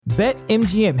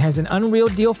BetMGM has an unreal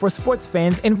deal for sports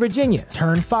fans in Virginia.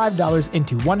 Turn $5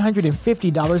 into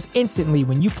 $150 instantly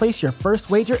when you place your first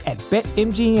wager at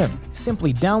BetMGM.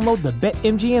 Simply download the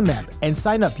BetMGM app and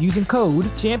sign up using code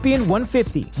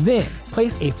Champion150. Then,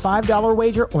 place a $5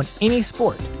 wager on any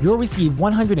sport. You'll receive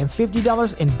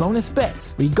 $150 in bonus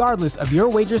bets, regardless of your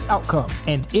wager's outcome.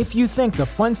 And if you think the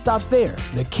fun stops there,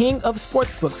 the King of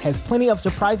Sportsbooks has plenty of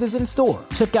surprises in store.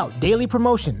 Check out daily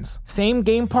promotions,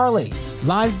 same-game parlays,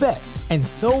 live bets, and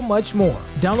so much more.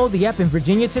 Download the app in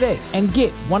Virginia today and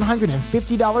get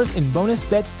 $150 in bonus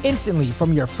bets instantly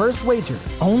from your first wager.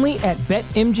 Only at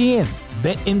BetMGM.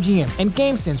 BetMGM and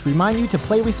GameSense remind you to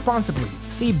play responsibly.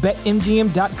 See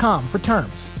BetMGM.com for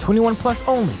terms. 21 plus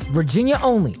only. Virginia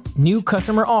only. New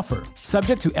customer offer.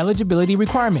 Subject to eligibility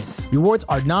requirements. Rewards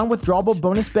are non-withdrawable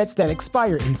bonus bets that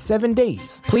expire in 7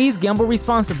 days. Please gamble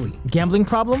responsibly. Gambling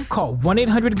problem? Call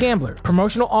 1-800-GAMBLER.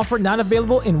 Promotional offer not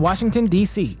available in Washington,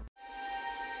 D.C.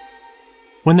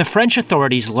 When the French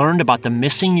authorities learned about the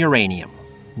missing uranium,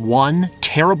 one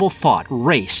terrible thought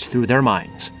raced through their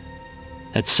minds: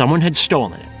 that someone had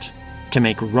stolen it to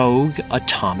make rogue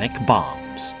atomic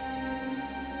bombs.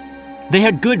 They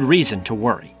had good reason to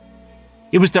worry.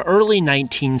 It was the early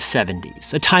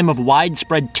 1970s, a time of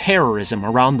widespread terrorism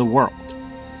around the world.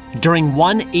 During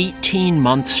one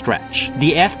 18-month stretch,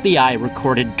 the FBI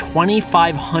recorded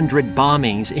 2,500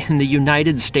 bombings in the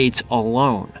United States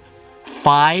alone,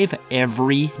 5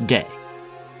 every day.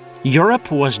 Europe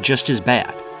was just as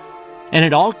bad. And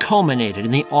it all culminated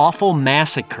in the awful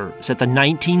massacres at the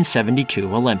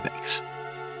 1972 Olympics.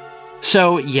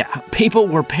 So, yeah, people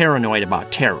were paranoid about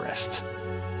terrorists.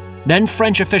 Then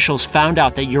French officials found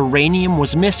out that uranium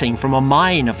was missing from a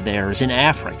mine of theirs in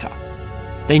Africa.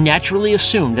 They naturally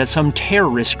assumed that some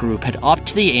terrorist group had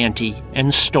upped the ante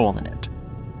and stolen it.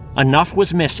 Enough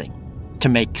was missing to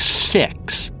make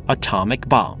 6 atomic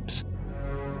bombs.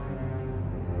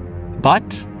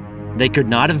 But they could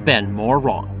not have been more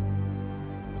wrong.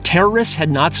 Terrorists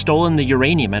had not stolen the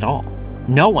uranium at all.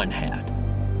 No one had.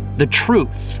 The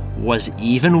truth was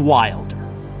even wilder.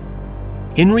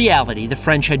 In reality, the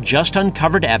French had just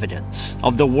uncovered evidence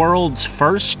of the world's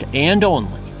first and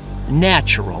only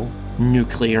natural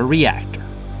nuclear reactor.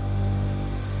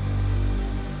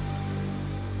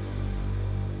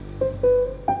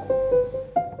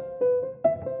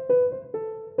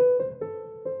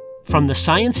 From the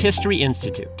Science History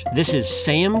Institute, this is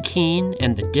Sam Keene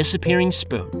and the Disappearing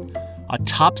Spoon, a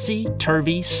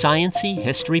topsy-turvy science-y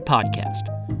history podcast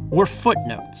where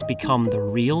footnotes become the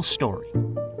real story.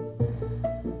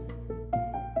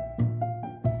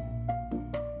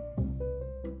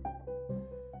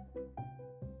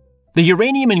 The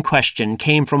uranium in question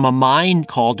came from a mine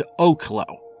called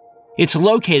Oklo. It's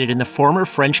located in the former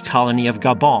French colony of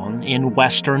Gabon in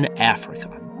Western Africa.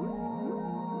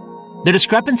 The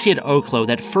discrepancy at Oklo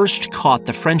that first caught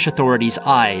the French authorities'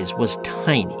 eyes was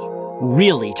tiny,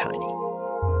 really tiny.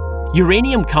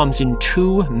 Uranium comes in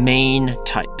 2 main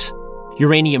types,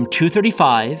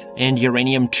 uranium-235 and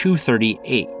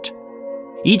uranium-238.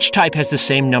 Each type has the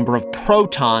same number of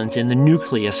protons in the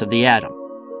nucleus of the atom,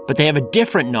 but they have a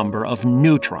different number of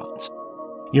neutrons.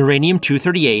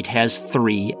 Uranium-238 has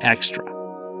 3 extra.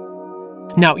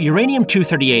 Now,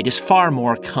 uranium-238 is far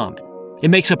more common. It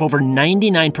makes up over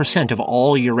 99% of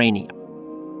all uranium.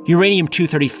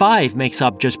 Uranium-235 makes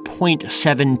up just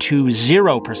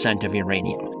 0.720% of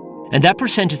uranium, and that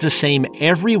percent is the same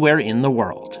everywhere in the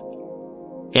world,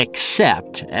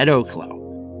 except at Oklo.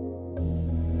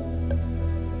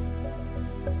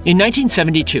 In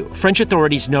 1972, French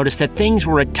authorities noticed that things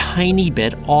were a tiny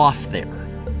bit off there.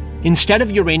 Instead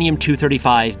of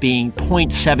uranium-235 being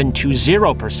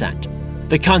 0.720%,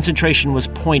 the concentration was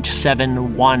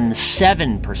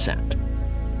 0.717%.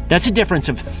 That's a difference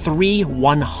of 3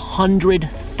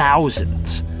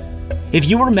 100,000ths. If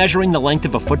you were measuring the length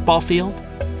of a football field,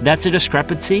 that's a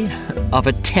discrepancy of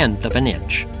 1/10 of an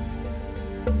inch.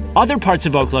 Other parts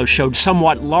of Oklo showed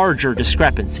somewhat larger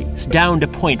discrepancies, down to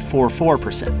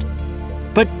 0.44%.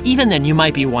 But even then, you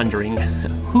might be wondering,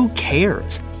 who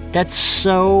cares? That's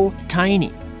so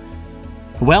tiny.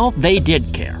 Well, they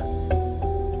did care.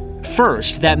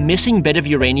 First, that missing bit of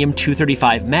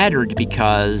uranium-235 mattered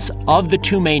because, of the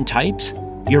 2 main types,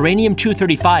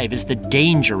 uranium-235 is the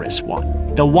dangerous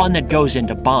one, the one that goes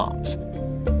into bombs.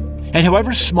 And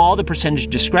however small the percentage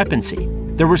discrepancy,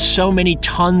 there were so many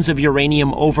tons of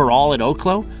uranium overall at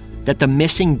Oklo that the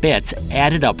missing bits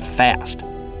added up fast,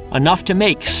 enough to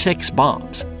make 6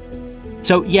 bombs.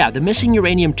 So yeah, the missing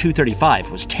uranium-235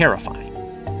 was terrifying.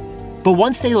 But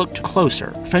once they looked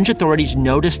closer, French authorities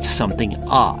noticed something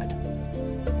odd.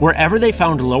 Wherever they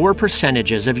found lower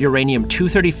percentages of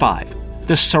uranium-235,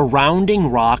 the surrounding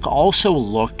rock also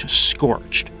looked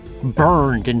scorched,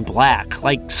 burned and black,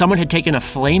 like someone had taken a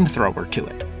flamethrower to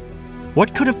it.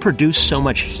 What could have produced so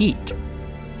much heat?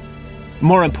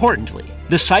 More importantly,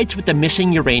 the sites with the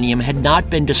missing uranium had not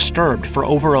been disturbed for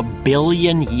over 1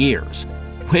 billion years,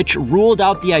 which ruled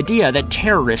out the idea that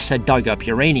terrorists had dug up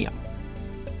uranium.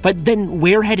 But then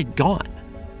where had it gone?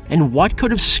 And what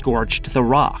could have scorched the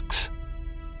rocks?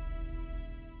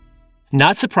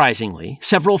 Not surprisingly,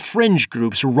 several fringe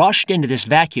groups rushed into this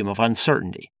vacuum of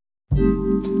uncertainty.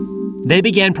 They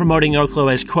began promoting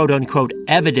Oklo as quote-unquote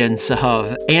evidence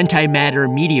of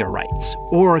antimatter meteorites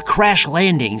or crash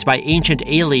landings by ancient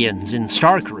aliens in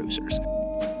star cruisers.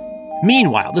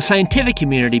 Meanwhile, the scientific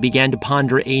community began to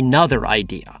ponder another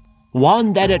idea,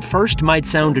 one that at first might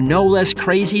sound no less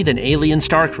crazy than alien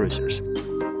star cruisers.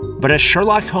 But as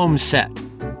Sherlock Holmes said,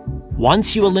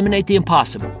 once you eliminate the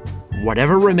impossible,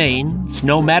 whatever remains,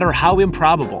 no matter how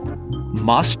improbable,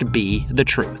 must be the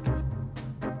truth.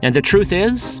 And the truth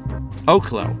is,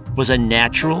 Oklo was a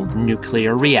natural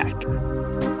nuclear reactor.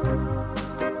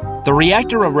 The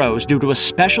reactor arose due to a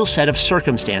special set of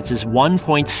circumstances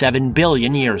 1.7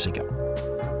 billion years ago.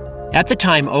 At the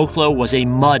time, Oklo was a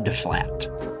mud flat.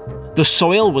 The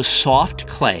soil was soft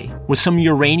clay with some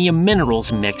uranium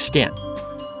minerals mixed in.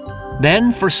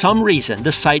 Then, for some reason,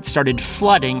 the site started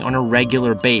flooding on a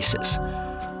regular basis.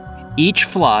 Each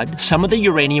flood, some of the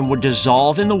uranium would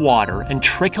dissolve in the water and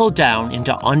trickle down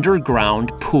into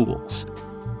underground pools.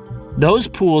 Those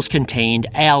pools contained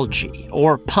algae,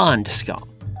 or pond scum.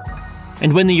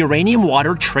 And when the uranium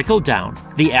water trickled down,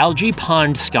 the algae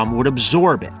pond scum would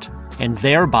absorb it and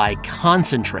thereby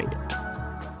concentrate it.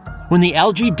 When the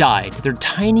algae died, their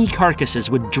tiny carcasses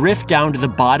would drift down to the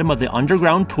bottom of the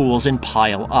underground pools and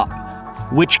pile up,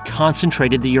 which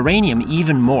concentrated the uranium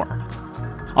even more.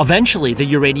 Eventually, the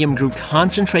uranium grew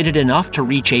concentrated enough to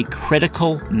reach a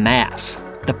critical mass,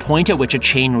 the point at which a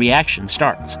chain reaction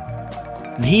starts.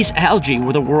 These algae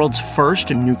were the world's first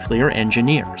nuclear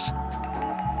engineers.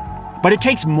 But it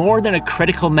takes more than a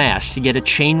critical mass to get a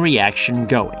chain reaction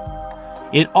going.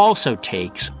 It also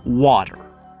takes water.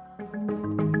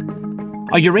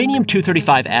 A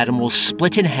uranium-235 atom will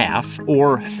split in half,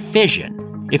 or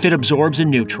fission, if it absorbs a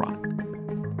neutron.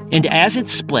 And as it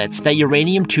splits, that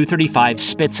uranium-235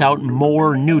 spits out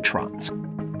more neutrons.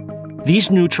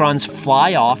 These neutrons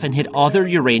fly off and hit other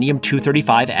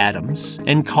uranium-235 atoms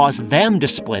and cause them to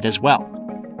split as well.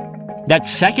 That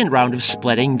second round of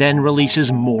splitting then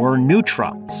releases more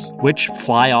neutrons, which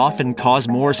fly off and cause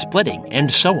more splitting, and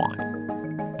so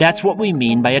on. That's what we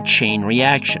mean by a chain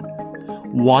reaction.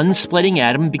 One splitting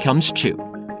atom becomes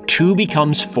 2, 2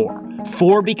 becomes 4,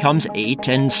 4 becomes 8,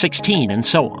 and 16, and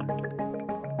so on.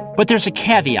 But there's a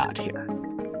caveat here.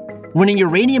 When a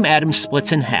uranium atom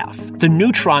splits in half, the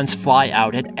neutrons fly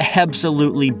out at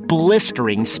absolutely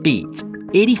blistering speeds,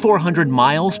 8,400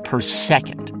 miles per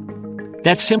second.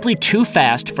 That's simply too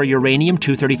fast for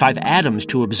uranium-235 atoms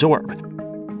to absorb.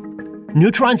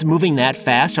 Neutrons moving that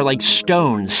fast are like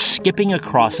stones skipping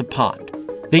across a pond.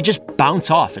 They just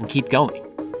bounce off and keep going.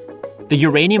 The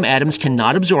uranium atoms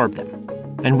cannot absorb them,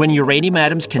 and when uranium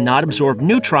atoms cannot absorb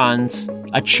neutrons,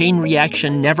 a chain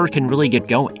reaction never can really get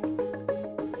going.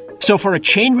 So for a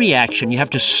chain reaction, you have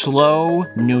to slow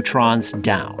neutrons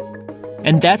down.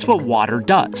 And that's what water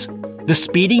does. The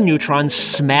speeding neutrons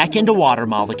smack into water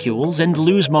molecules and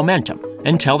lose momentum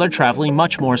until they're traveling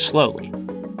much more slowly.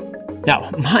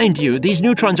 Now, mind you, these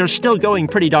neutrons are still going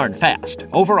pretty darn fast,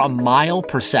 over a mile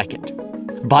per second.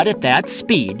 But at that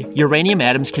speed, uranium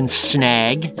atoms can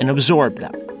snag and absorb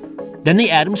them. Then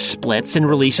the atom splits and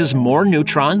releases more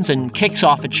neutrons and kicks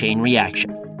off a chain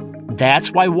reaction.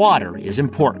 That's why water is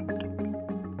important.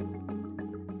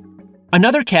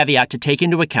 Another caveat to take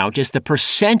into account is the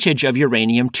percentage of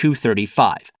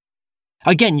uranium-235.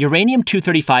 Again,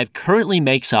 uranium-235 currently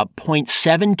makes up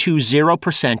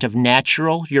 0.720% of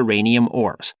natural uranium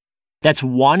ores. That's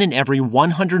 1 in every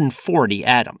 140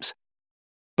 atoms.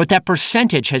 But that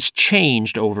percentage has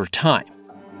changed over time.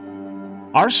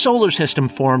 Our solar system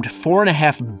formed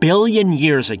 4.5 billion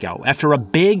years ago after a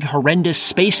big, horrendous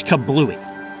space kablooey,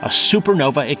 a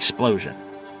supernova explosion.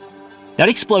 That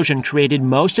explosion created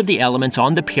most of the elements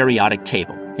on the periodic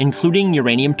table, including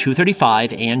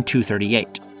uranium-235 and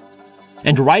 238.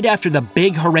 And right after the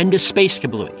big, horrendous space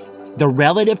kablooey, the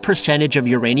relative percentage of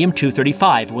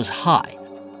uranium-235 was high.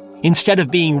 Instead of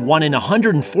being 1 in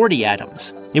 140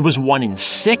 atoms, it was 1 in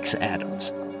 6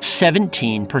 atoms,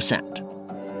 17%.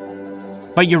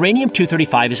 But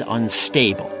uranium-235 is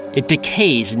unstable. It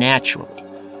decays naturally.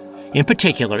 In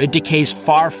particular, it decays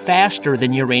far faster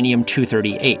than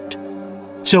uranium-238.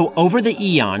 So over the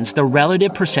eons, the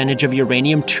relative percentage of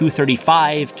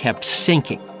uranium-235 kept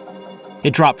sinking.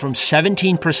 It dropped from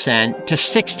 17% to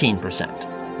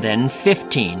 16%, then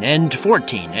 15 and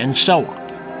 14, and so on.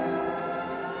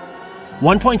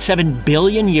 1.7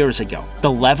 billion years ago, the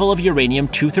level of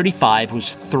uranium-235 was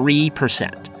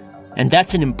 3%, and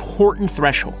that's an important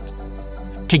threshold.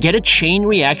 To get a chain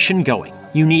reaction going,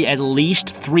 you need at least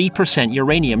 3%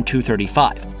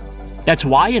 uranium-235. That's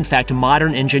why, in fact,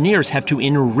 modern engineers have to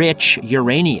enrich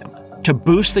uranium to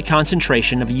boost the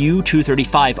concentration of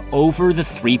U-235 over the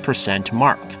 3%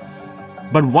 mark.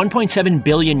 But 1.7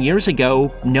 billion years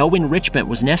ago, no enrichment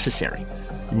was necessary.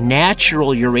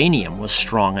 Natural uranium was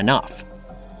strong enough.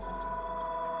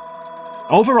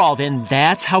 Overall, then,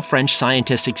 that's how French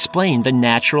scientists explained the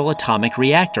natural atomic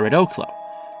reactor at Oklo.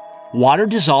 Water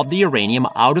dissolved the uranium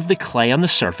out of the clay on the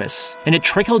surface, and it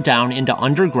trickled down into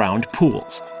underground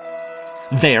pools.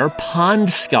 There,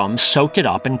 pond scum soaked it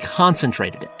up and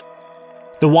concentrated it.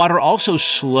 The water also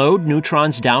slowed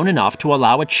neutrons down enough to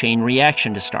allow a chain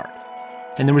reaction to start.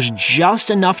 And there was just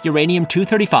enough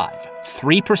uranium-235,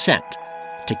 3%,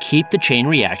 to keep the chain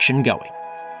reaction going.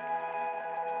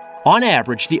 On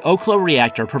average, the Oklo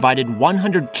reactor provided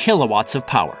 100 kilowatts of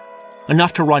power,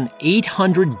 enough to run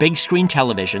 800 big-screen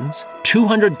televisions,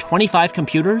 225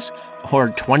 computers, or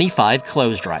 25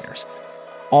 clothes dryers,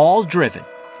 all driven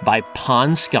by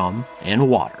pond scum and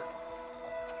water.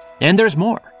 And there's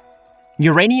more.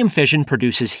 Uranium fission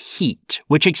produces heat,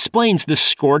 which explains the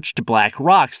scorched black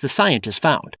rocks the scientists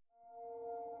found.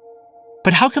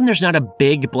 But how come there's not a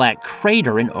big black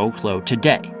crater in Oklo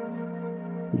today?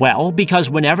 Well, because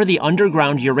whenever the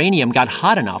underground uranium got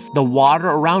hot enough, the water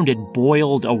around it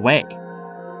boiled away.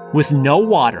 With no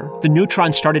water, the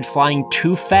neutrons started flying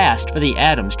too fast for the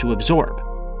atoms to absorb.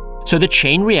 So the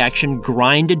chain reaction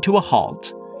grinded to a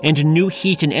halt, and new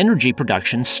heat and energy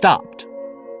production stopped.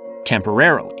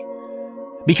 Temporarily.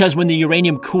 Because when the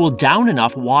uranium cooled down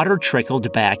enough, water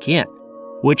trickled back in,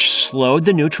 which slowed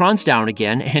the neutrons down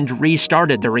again and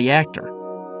restarted the reactor.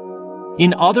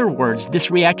 In other words,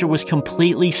 this reactor was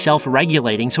completely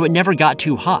self-regulating, so it never got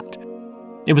too hot.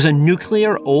 It was a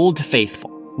nuclear old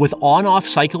faithful, with on-off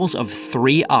cycles of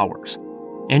 3 hours.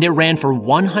 And it ran for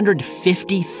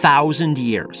 150,000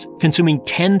 years, consuming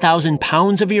 10,000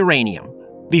 pounds of uranium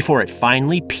before it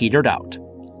finally petered out.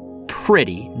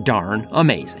 Pretty darn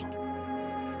amazing.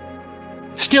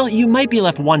 Still, you might be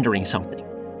left wondering something.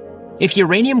 If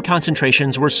uranium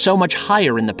concentrations were so much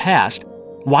higher in the past,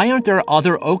 why aren't there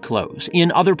other Oklos in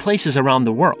other places around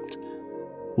the world?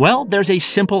 Well, there's a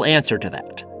simple answer to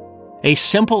that. A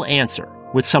simple answer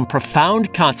with some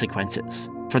profound consequences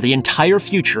for the entire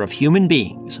future of human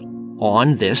beings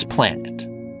on this planet.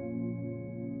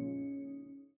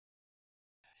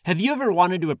 Have you ever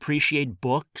wanted to appreciate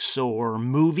books or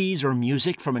movies or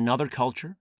music from another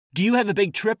culture? Do you have a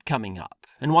big trip coming up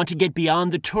and want to get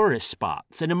beyond the tourist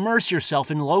spots and immerse yourself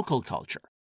in local culture?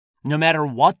 No matter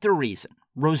what the reason,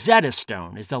 Rosetta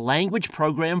Stone is the language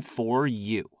program for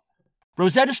you.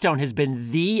 Rosetta Stone has been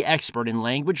the expert in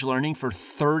language learning for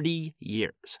 30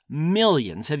 years.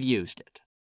 Millions have used it.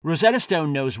 Rosetta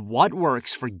Stone knows what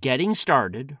works for getting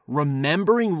started,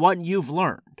 remembering what you've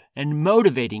learned, and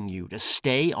motivating you to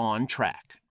stay on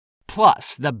track.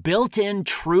 Plus, the built-in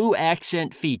True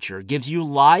Accent feature gives you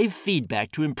live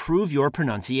feedback to improve your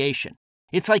pronunciation.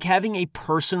 It's like having a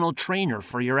personal trainer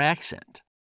for your accent.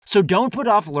 So don't put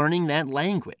off learning that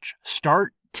language.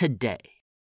 Start today.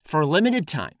 For a limited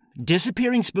time,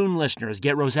 Disappearing Spoon listeners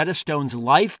get Rosetta Stone's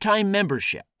lifetime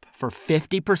membership for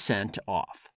 50%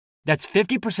 off. That's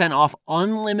 50% off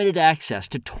unlimited access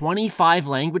to 25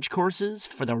 language courses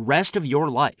for the rest of your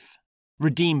life.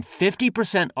 Redeem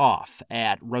 50% off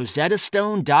at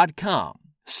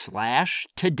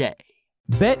rosettastone.com/today.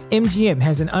 BetMGM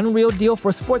has an unreal deal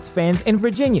for sports fans in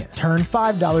Virginia. Turn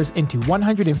 $5 into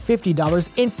 $150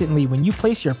 instantly when you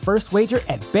place your first wager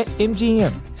at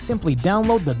BetMGM. Simply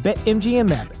download the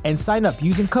BetMGM app and sign up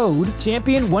using code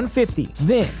Champion150.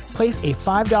 Then, place a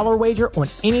 $5 wager on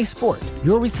any sport.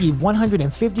 You'll receive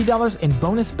 $150 in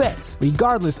bonus bets,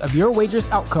 regardless of your wager's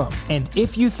outcome. And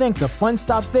if you think the fun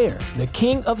stops there, the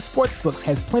king of sportsbooks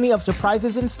has plenty of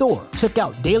surprises in store. Check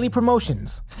out daily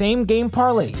promotions, same-game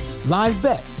parlays, live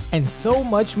bets, and so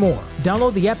much more.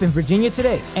 Download the app in Virginia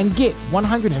today and get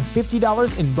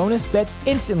 $150 in bonus bets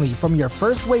instantly from your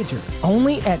first wager.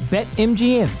 Only at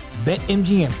BetMGM.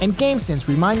 BetMGM and GameSense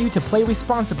remind you to play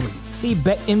responsibly. See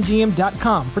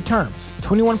BetMGM.com for terms.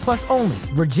 21 plus only.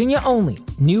 Virginia only.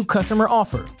 New customer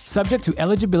offer. Subject to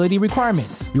eligibility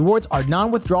requirements. Rewards are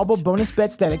non-withdrawable bonus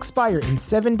bets that expire in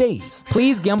 7 days.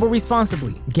 Please gamble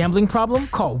responsibly. Gambling problem?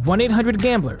 Call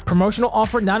 1-800-GAMBLER. Promotional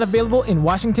offer not available in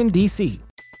Washington, D.C.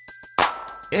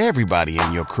 Everybody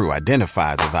in your crew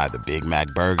identifies as either Big Mac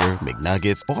Burger,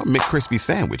 McNuggets, or McCrispy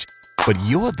Sandwich. But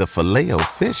you're the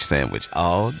Filet-O-Fish Sandwich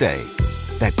all day.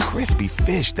 That crispy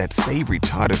fish, that savory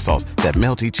tartar sauce, that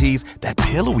melty cheese, that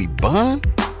pillowy bun.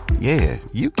 Yeah,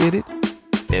 you get it.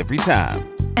 Every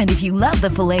time. And if you love the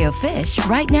Filet-O-Fish,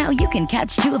 right now you can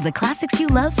catch two of the classics you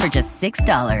love for just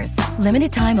 $6.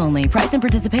 Limited time only. Price and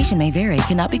participation may vary.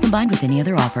 Cannot be combined with any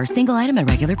other offer. Single item at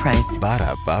regular price.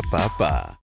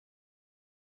 Ba-da-ba-ba-ba.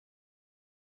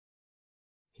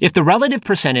 If the relative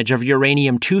percentage of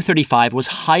uranium-235 was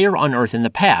higher on Earth in the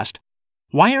past,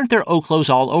 why aren't there Oklos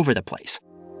all over the place?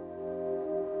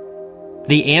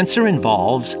 The answer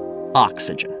involves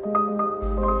oxygen.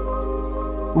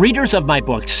 Readers of my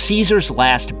book, Caesar's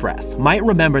Last Breath, might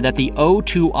remember that the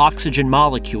O2 oxygen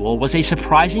molecule was a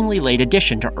surprisingly late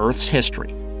addition to Earth's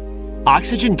history.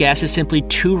 Oxygen gas is simply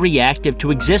too reactive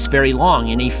to exist very long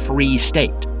in a free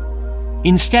state.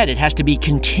 Instead, it has to be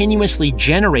continuously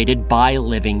generated by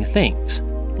living things,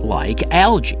 like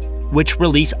algae, which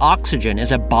release oxygen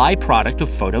as a byproduct of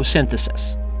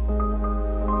photosynthesis.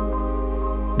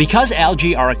 Because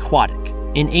algae are aquatic,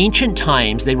 in ancient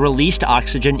times they released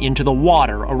oxygen into the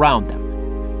water around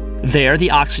them. There, the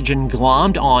oxygen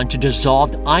glommed on to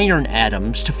dissolved iron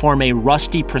atoms to form a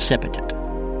rusty precipitate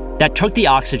that took the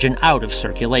oxygen out of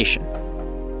circulation.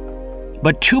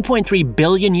 But 2.3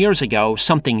 billion years ago,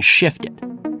 something shifted.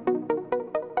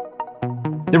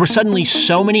 There were suddenly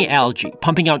so many algae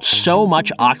pumping out so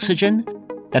much oxygen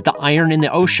that the iron in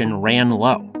the ocean ran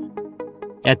low.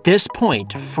 At this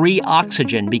point, free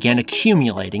oxygen began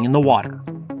accumulating in the water.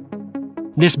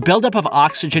 This buildup of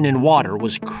oxygen in water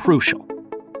was crucial.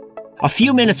 A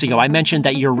few minutes ago, I mentioned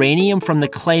that uranium from the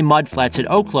clay mudflats at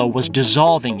Oklo was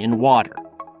dissolving in water.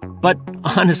 But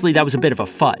honestly, that was a bit of a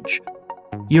fudge.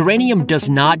 Uranium does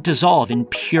not dissolve in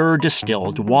pure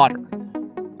distilled water.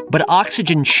 But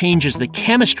oxygen changes the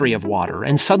chemistry of water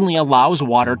and suddenly allows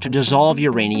water to dissolve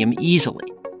uranium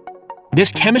easily.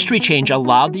 This chemistry change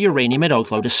allowed the uranium at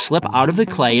Oklo to slip out of the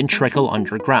clay and trickle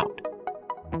underground.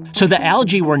 So the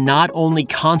algae were not only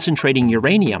concentrating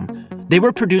uranium, they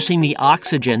were producing the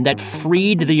oxygen that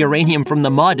freed the uranium from the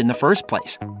mud in the first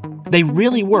place. They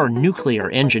really were nuclear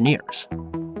engineers.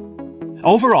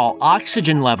 Overall,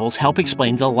 oxygen levels help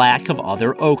explain the lack of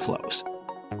other Oklos.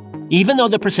 Even though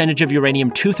the percentage of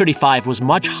uranium-235 was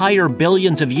much higher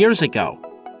billions of years ago,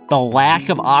 the lack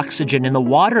of oxygen in the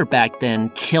water back then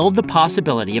killed the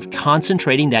possibility of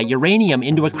concentrating that uranium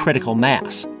into a critical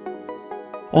mass.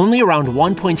 Only around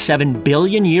 1.7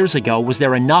 billion years ago was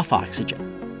there enough oxygen.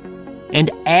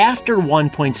 And after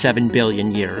 1.7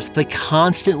 billion years, the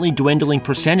constantly dwindling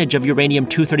percentage of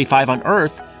uranium-235 on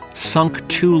Earth sunk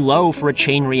too low for a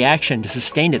chain reaction to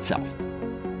sustain itself.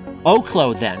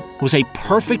 Oklo, then, was a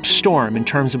perfect storm in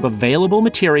terms of available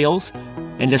materials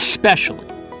and especially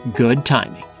good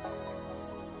timing.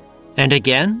 And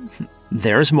again,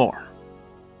 there's more.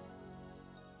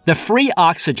 The free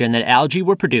oxygen that algae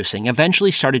were producing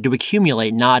eventually started to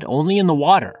accumulate not only in the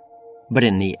water, but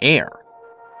in the air.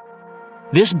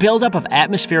 This buildup of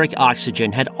atmospheric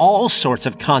oxygen had all sorts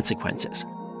of consequences,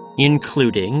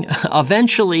 including,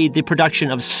 eventually, the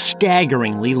production of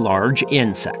staggeringly large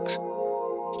insects.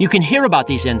 You can hear about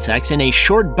these insects in a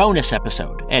short bonus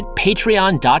episode at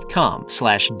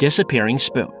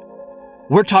patreon.com/disappearingspoon.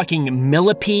 We're talking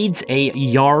millipedes a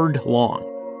yard long,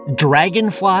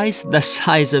 dragonflies the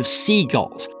size of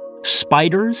seagulls,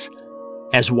 spiders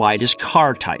as wide as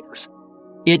car tires.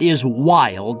 It is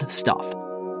wild stuff.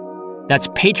 That's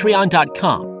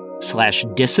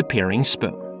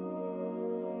patreon.com/disappearingspoon.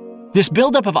 This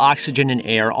buildup of oxygen in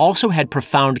air also had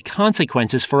profound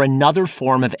consequences for another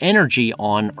form of energy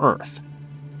on Earth: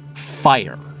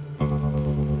 fire.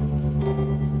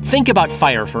 Think about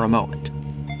fire for a moment.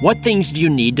 What things do you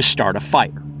need to start a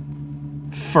fire?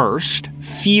 First,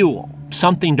 fuel,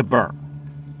 something to burn.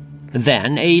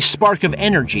 Then, a spark of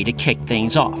energy to kick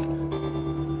things off.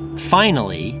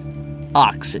 Finally,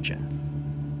 oxygen.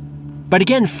 But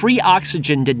again, free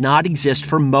oxygen did not exist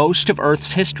for most of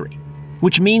Earth's history,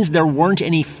 which means there weren't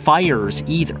any fires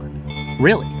either.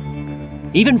 Really.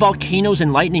 Even volcanoes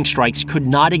and lightning strikes could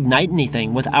not ignite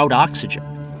anything without oxygen.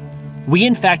 We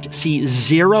in fact see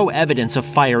zero evidence of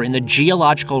fire in the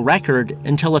geological record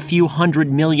until a few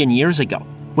 100 million years ago,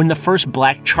 when the first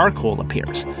black charcoal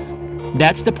appears.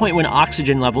 That's the point when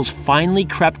oxygen levels finally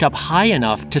crept up high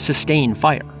enough to sustain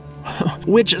fire.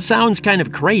 Which sounds kind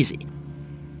of crazy.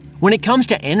 When it comes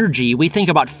to energy, we think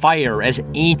about fire as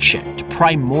ancient,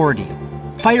 primordial.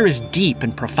 Fire is deep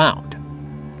and profound.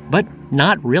 But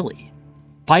not really.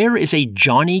 Fire is a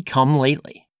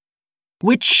Johnny-come-lately.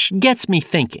 Which gets me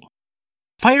thinking.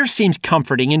 Fire seems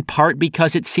comforting in part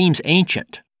because it seems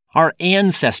ancient, our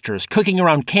ancestors cooking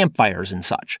around campfires and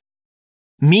such.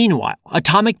 Meanwhile,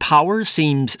 atomic power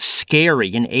seems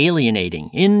scary and alienating,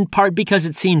 in part because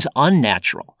it seems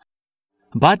unnatural.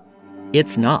 But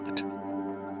it's not.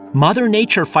 Mother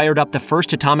Nature fired up the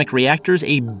first atomic reactors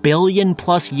 1 billion+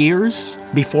 years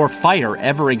before fire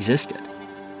ever existed.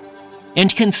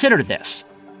 And consider this.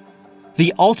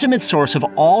 The ultimate source of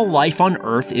all life on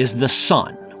Earth is the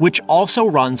sun, which also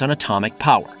runs on atomic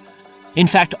power. In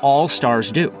fact, all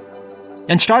stars do.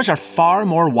 And stars are far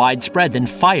more widespread than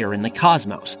fire in the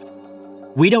cosmos.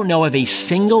 We don't know of a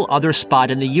single other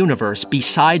spot in the universe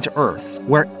besides Earth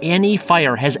where any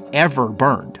fire has ever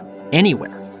burned,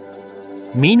 anywhere.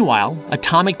 Meanwhile,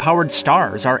 atomic-powered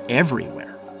stars are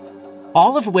everywhere.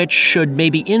 All of which should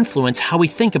maybe influence how we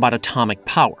think about atomic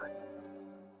power.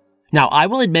 Now, I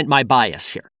will admit my bias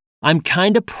here. I'm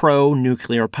kinda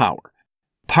pro-nuclear power.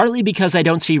 Partly because I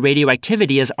don't see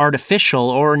radioactivity as artificial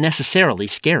or necessarily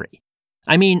scary.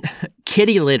 I mean,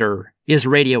 kitty litter is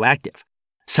radioactive.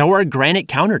 So are granite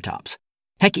countertops.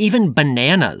 Heck, even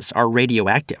bananas are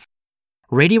radioactive.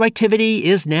 Radioactivity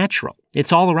is natural.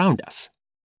 It's all around us.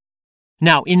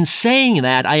 Now, in saying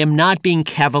that, I am not being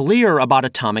cavalier about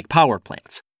atomic power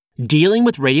plants. Dealing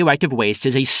with radioactive waste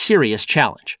is a serious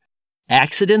challenge.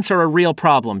 Accidents are a real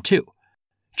problem, too.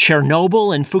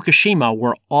 Chernobyl and Fukushima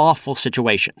were awful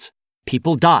situations.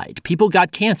 People died, people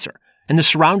got cancer, and the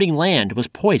surrounding land was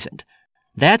poisoned.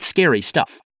 That's scary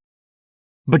stuff.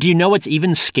 But do you know what's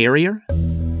even scarier?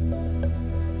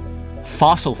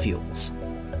 Fossil fuels.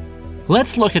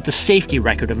 Let's look at the safety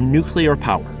record of nuclear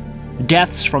power.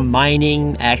 Deaths from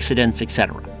mining, accidents,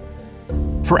 etc.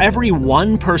 For every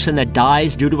one person that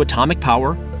dies due to atomic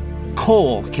power,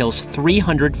 coal kills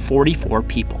 344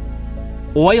 people.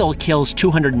 Oil kills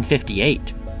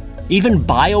 258. Even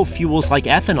biofuels like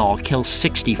ethanol kill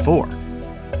 64.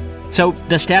 So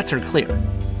the stats are clear.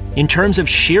 In terms of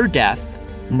sheer death,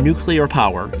 nuclear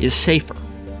power is safer.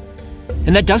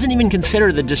 And that doesn't even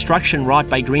consider the destruction wrought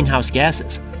by greenhouse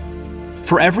gases.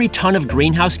 For every ton of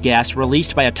greenhouse gas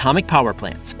released by atomic power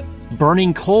plants,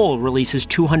 burning coal releases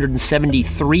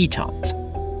 273 tons.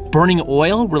 Burning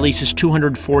oil releases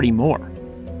 240 more.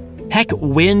 Heck,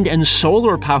 wind and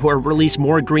solar power release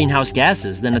more greenhouse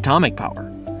gases than atomic power.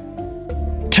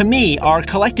 To me, our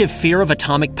collective fear of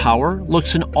atomic power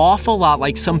looks an awful lot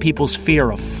like some people's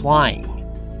fear of flying.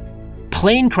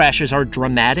 Plane crashes are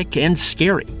dramatic and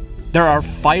scary. There are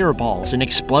fireballs and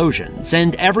explosions,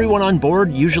 and everyone on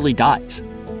board usually dies.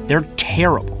 They're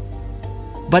terrible.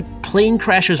 But plane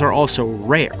crashes are also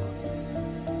rare.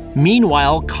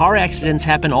 Meanwhile, car accidents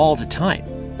happen all the time.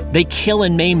 They kill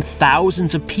and maim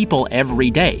thousands of people every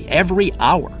day, every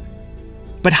hour.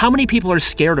 But how many people are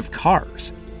scared of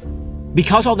cars?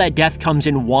 Because all that death comes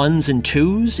in ones and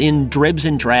twos, in dribs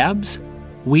and drabs,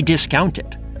 we discount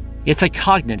it. It's a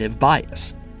cognitive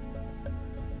bias.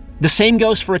 The same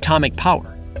goes for atomic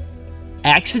power.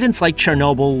 Accidents like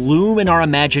Chernobyl loom in our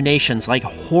imaginations like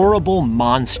horrible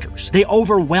monsters. They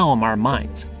overwhelm our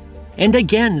minds. And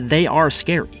again, they are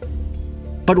scary.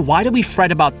 But why do we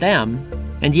fret about them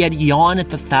and yet yawn at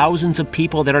the thousands of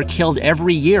people that are killed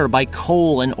every year by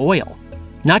coal and oil?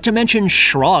 Not to mention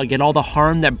shrug at all the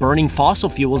harm that burning fossil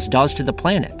fuels does to the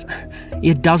planet.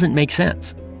 It doesn't make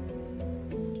sense.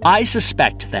 I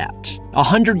suspect that,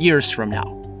 100 years from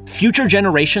now, future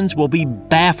generations will be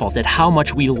baffled at how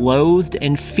much we loathed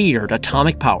and feared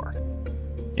atomic power.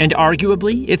 And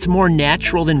arguably, it's more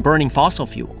natural than burning fossil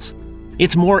fuels.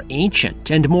 It's more ancient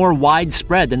and more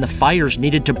widespread than the fires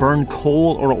needed to burn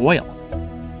coal or oil.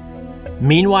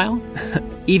 Meanwhile,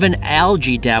 even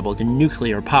algae dabbled in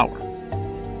nuclear power.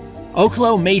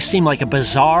 Oklo may seem like a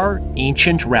bizarre,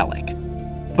 ancient relic,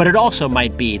 but it also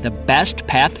might be the best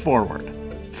path forward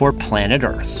for planet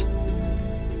Earth.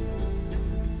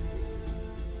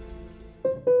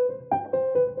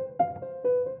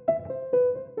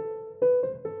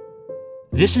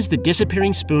 This is the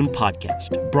Disappearing Spoon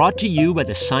podcast, brought to you by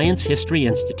the Science History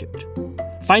Institute.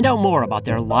 Find out more about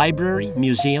their library,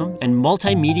 museum, and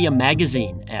multimedia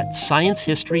magazine at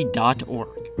sciencehistory.org.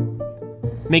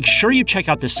 Make sure you check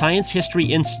out the Science History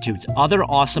Institute's other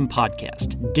awesome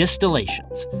podcast,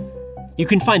 Distillations. You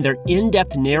can find their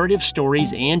in-depth narrative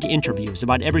stories and interviews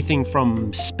about everything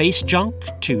from space junk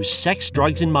to sex,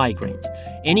 drugs, and migraines,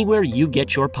 anywhere you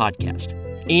get your podcast,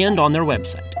 and on their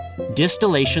website,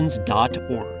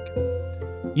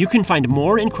 distillations.org. You can find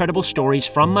more incredible stories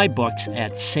from my books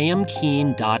at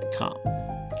samkeen.com.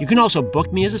 You can also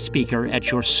book me as a speaker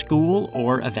at your school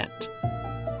or event.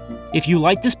 If you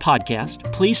like this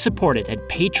podcast, please support it at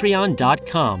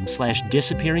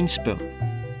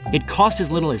patreon.com/disappearingspoon. It costs as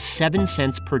little as 7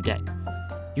 cents per day.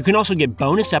 You can also get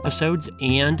bonus episodes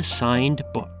and signed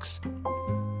books.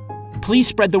 Please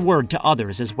spread the word to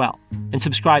others as well, and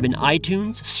subscribe in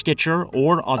iTunes, Stitcher,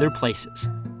 or other places.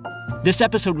 This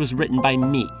episode was written by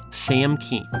me, Sam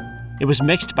Keen. It was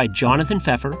mixed by Jonathan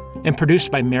Pfeffer and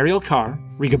produced by Mariel Carr,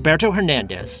 Rigoberto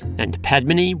Hernandez, and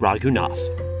Padmini Raghunath.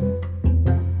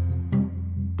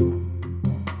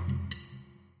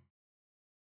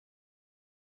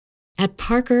 At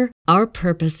Parker, our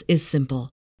purpose is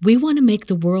simple. We want to make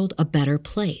the world a better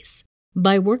place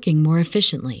by working more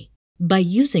efficiently, by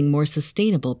using more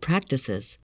sustainable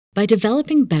practices, by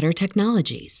developing better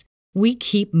technologies. We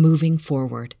keep moving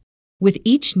forward. With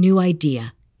each new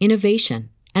idea,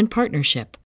 innovation, and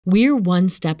partnership, we're one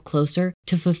step closer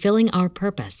to fulfilling our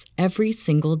purpose every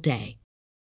single day.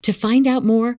 To find out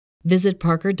more, visit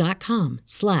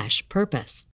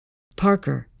parker.com/purpose.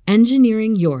 Parker,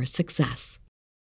 engineering your success.